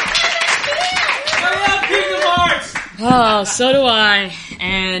 Oh, so do I.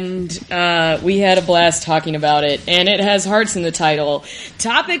 And we had a blast talking about it. And it has hearts in the title.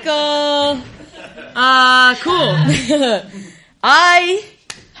 Topical. Cool. I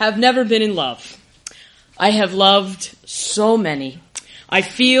have never been in love. I have loved so many. I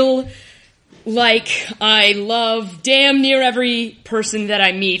feel like I love damn near every person that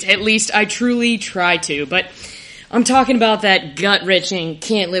I meet. At least I truly try to. But I'm talking about that gut-wrenching,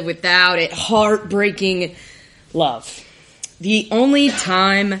 can't live without it, heartbreaking love. The only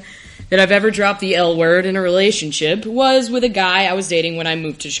time that I've ever dropped the L word in a relationship was with a guy I was dating when I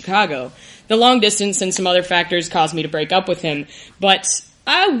moved to Chicago. The long distance and some other factors caused me to break up with him, but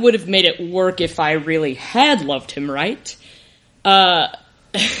I would have made it work if I really had loved him, right? I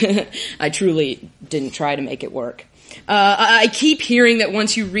truly didn't try to make it work. I keep hearing that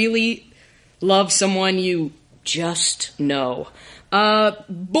once you really love someone, you just know. But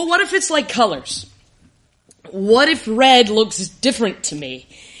what if it's like colors? What if red looks different to me?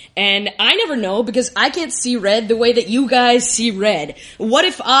 And I never know because I can't see red the way that you guys see red. What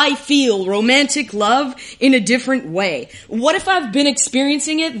if I feel romantic love in a different way? What if I've been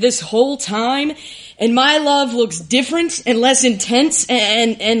experiencing it this whole time and my love looks different and less intense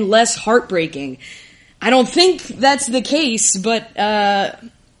and less heartbreaking? I don't think that's the case, but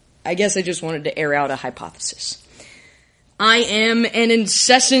I guess I just wanted to air out a hypothesis. I am an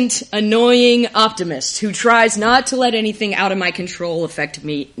incessant, annoying optimist who tries not to let anything out of my control affect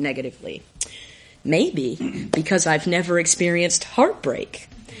me negatively. Maybe because I've never experienced heartbreak.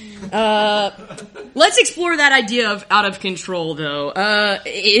 Let's explore that idea of out of control, though.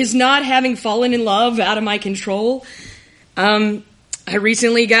 Is not having fallen in love out of my control? I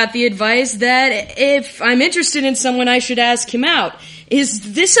recently got the advice that if I'm interested in someone, I should ask him out.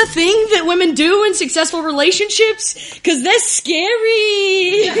 Is this a thing that women do in successful relationships? 'Cause that's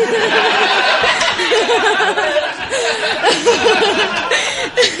scary.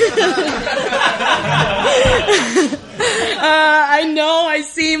 I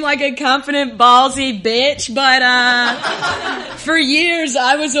like a confident, ballsy bitch, but for years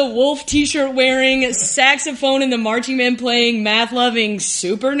I was a Wolf t-shirt wearing, saxophone in the marching band playing, math loving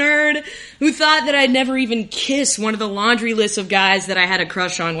super nerd who thought that I'd never even kiss one of the laundry lists of guys that I had a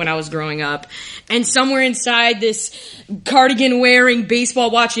crush on when I was growing up. And somewhere inside this cardigan wearing,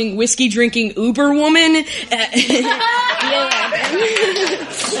 baseball watching, whiskey drinking Uber woman,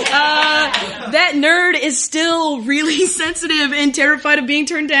 that nerd is still really sensitive and terrified of being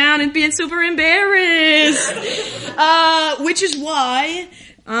turned down and being super embarrassed. Which is why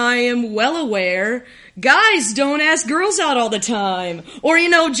I am well aware guys don't ask girls out all the time. Or,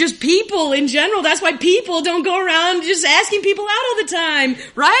 just people in general. That's why people don't go around just asking people out all the time.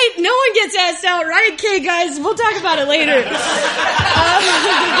 Right? No one gets asked out, right? Okay, guys, we'll talk about it later.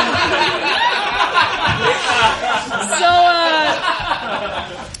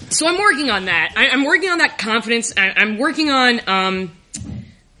 So I'm working on that. I'm working on that confidence. I'm working on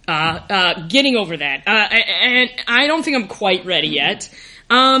getting over that. And I don't think I'm quite ready yet.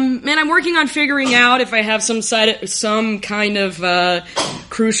 And I'm working on figuring out if I have some kind of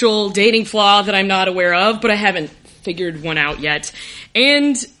crucial dating flaw that I'm not aware of, but I haven't figured one out yet.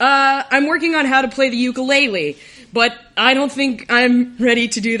 And I'm working on how to play the ukulele, but I don't think I'm ready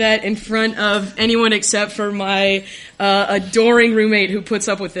to do that in front of anyone except for my adoring roommate who puts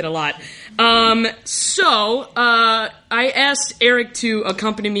up with it a lot. So I asked Eric to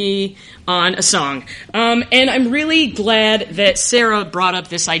accompany me on a song. And I'm really glad that Sarah brought up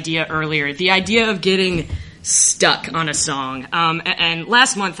this idea earlier, the idea of getting stuck on a song. And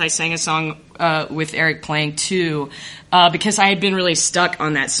last month I sang a song with Eric playing too, because I had been really stuck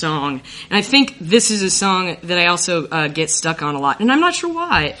on that song. And I think this is a song that I also get stuck on a lot. And I'm not sure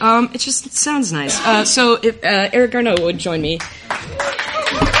why. It sounds nice. So if Eric Arnault would join me.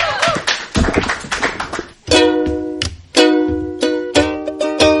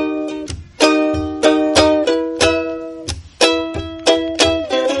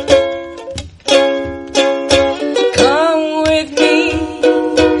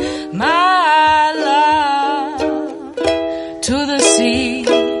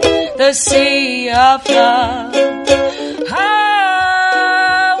 Sea of love.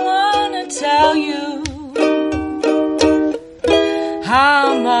 I wanna tell you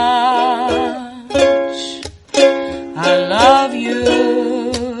how much I love you.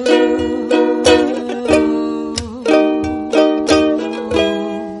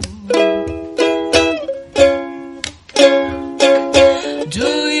 Do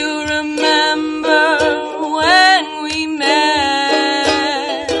you remember when we met?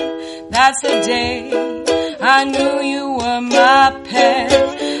 That's the day I knew you were my pet.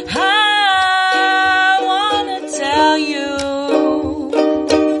 I wanna tell you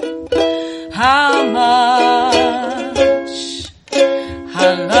how much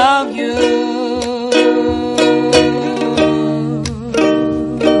I love you.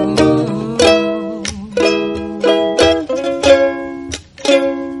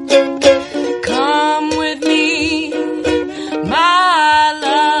 Come with me, my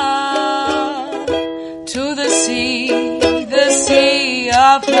love, to the sea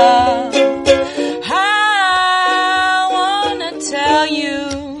of love. I wanna tell you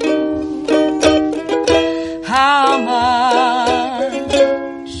how much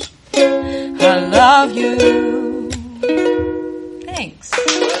I love you. Thanks.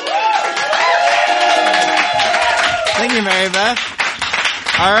 Thank you, Mary Beth.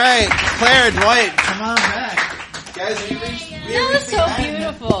 All right, Claire, Dwight, come on back. Guys, That was so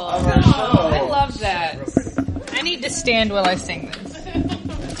beautiful. I love that. I need to stand while I sing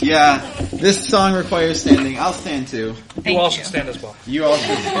this. Yeah, this song requires standing. I'll stand too. You all should stand as well. You all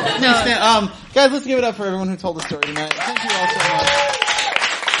should stand. No. Stand. Guys, let's give it up for everyone who told the story tonight. Thank you all so much.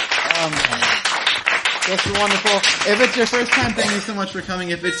 That's wonderful. If it's your first time, thank you so much for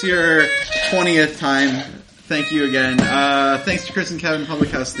coming. If it's your 20th time, thank you again. Thanks to Chris and Kevin, Public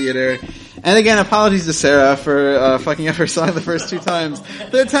House Theater. And again, apologies to Sarah for fucking up her song the first 2 times.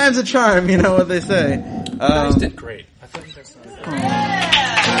 Third time's a charm, you know what they say. You guys did great. I thought you guys did great.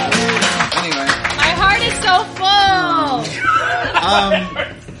 Anyway. My heart is so full.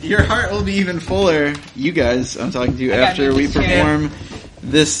 Your heart will be even fuller, you guys, I'm talking to you, after we perform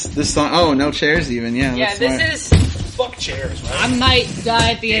this song. Oh, no chairs even, yeah. Yeah, that's this smart. is... Fuck chairs, right? I might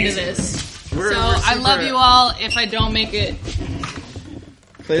die at the end of this. We're I love you all. If I don't make it...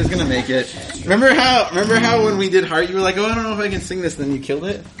 Clay's gonna make it. Remember how when we did Heart, you were like, oh, I don't know if I can sing this, then you killed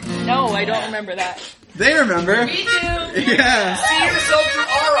it? No, I don't remember that. They remember. Me too. Yeah. See yourself through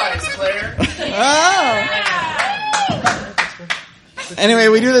our eyes, Claire. Oh. Anyway,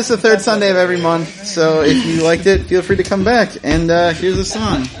 we do this the third Sunday of every month, so if you liked it, feel free to come back. And here's a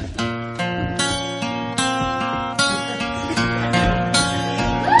song.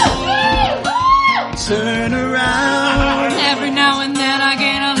 Turn around. Every now and then I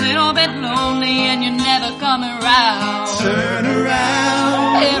get a little bit lonely and you never come around. Turn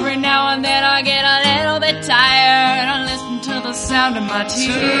around. Every now and then I get a little bit tired and listen to the sound of my tears.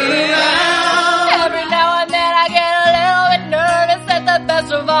 Turn around. Every now and then I get a little bit nervous that the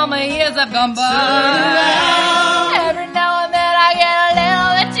best of all my years have gone by. Turn around. Every now and then I get a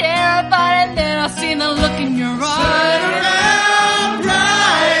little bit terrified and then I see the look in your eyes. Turn around,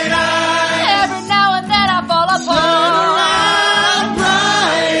 bright eyes. Every now and then I fall apart. Turn around,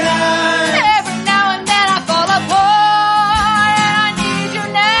 bright eyes. Every now and then I fall apart. And I need you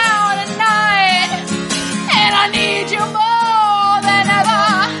now tonight. And I need you more than ever.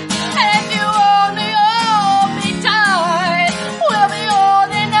 And if you only hold me tight, we'll be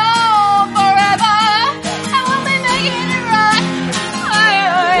holding on forever. And we'll be making it right.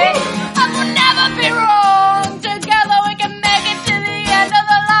 And we'll never be wrong. Together we can make it to the end of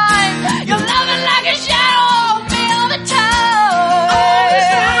the line. You're loving like a shadow of me all the time.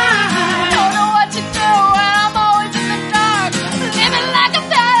 Don't know what to do and I'm always in the dark. Living like a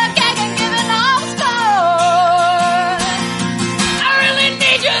pancake and giving off stars. I really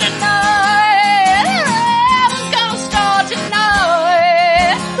need you tonight. Heaven's gonna start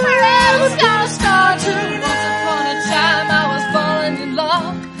tonight. Heaven's gonna start tonight. Once upon a time I was falling in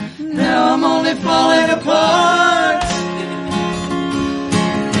love. Now I'm only falling apart.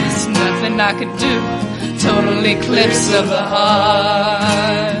 There's nothing I could do. Total eclipse of the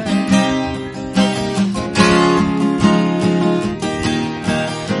heart.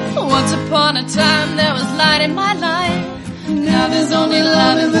 Once upon a time there was light in my life. Now there's only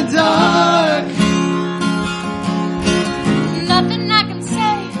love in the dark. Nothing I can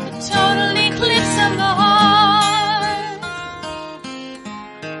say. A total eclipse of the heart.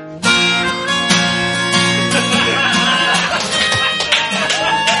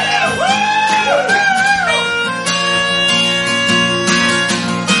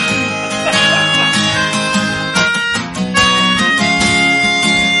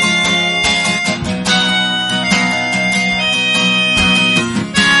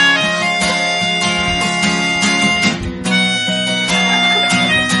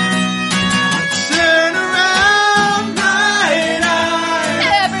 Turn around, bright eyes.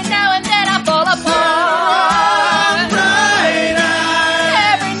 Every now and then I fall apart. Bright eyes.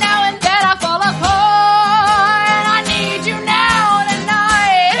 Every now and then I fall apart. And I need you now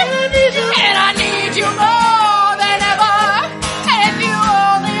tonight. And I need you more than ever. If you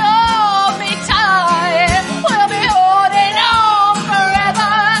only hold me tight, we'll be holding on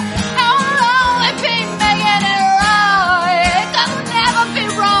forever. And we'll only be making it right. 'Cause we'll never be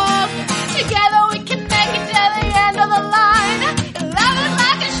wrong. Together we can make it to the end of the line. Your love is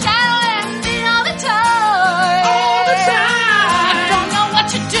like a shadow and me all the time. All the time. I don't know what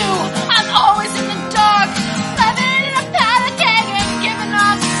to do. I'm always in the dark. Living in a pancake and giving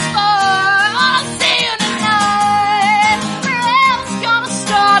off the spark. I'll see you tonight. Forever's gonna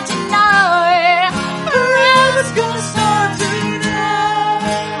start tonight. Forever's gonna start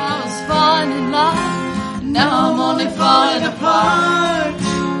tonight. I was falling in love. Now I'm only falling apart.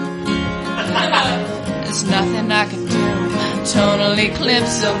 There's nothing I can do. Total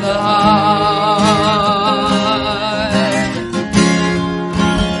eclipse of the heart.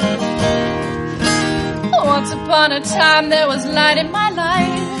 Once upon a time there was light in my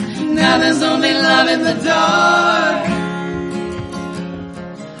life. Now there's only love in the dark.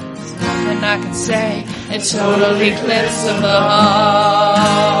 There's nothing I can say. A total eclipse of the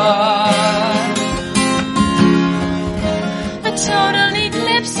heart. A total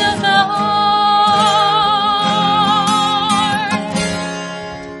eclipse of the heart.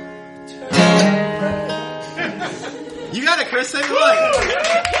 You got it, Chris. Say the line.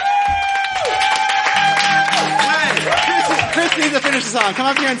 Wait, Chris needs to finish the song. Come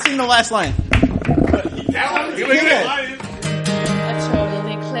up here and sing the last line. A total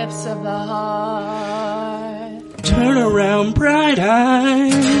eclipse of the heart. Turn around, bright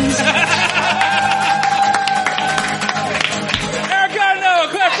eyes. Eric Gardner,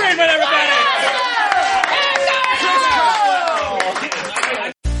 Cliff Friedman, everybody.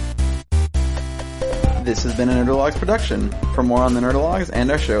 This has been a Nerdologues production. For more on the Nerdologues and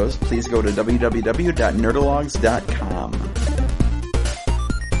our shows, please go to www.nerdologues.com.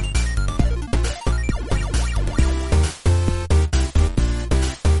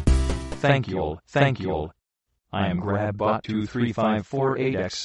 Thank you. I am GrabBot23548X.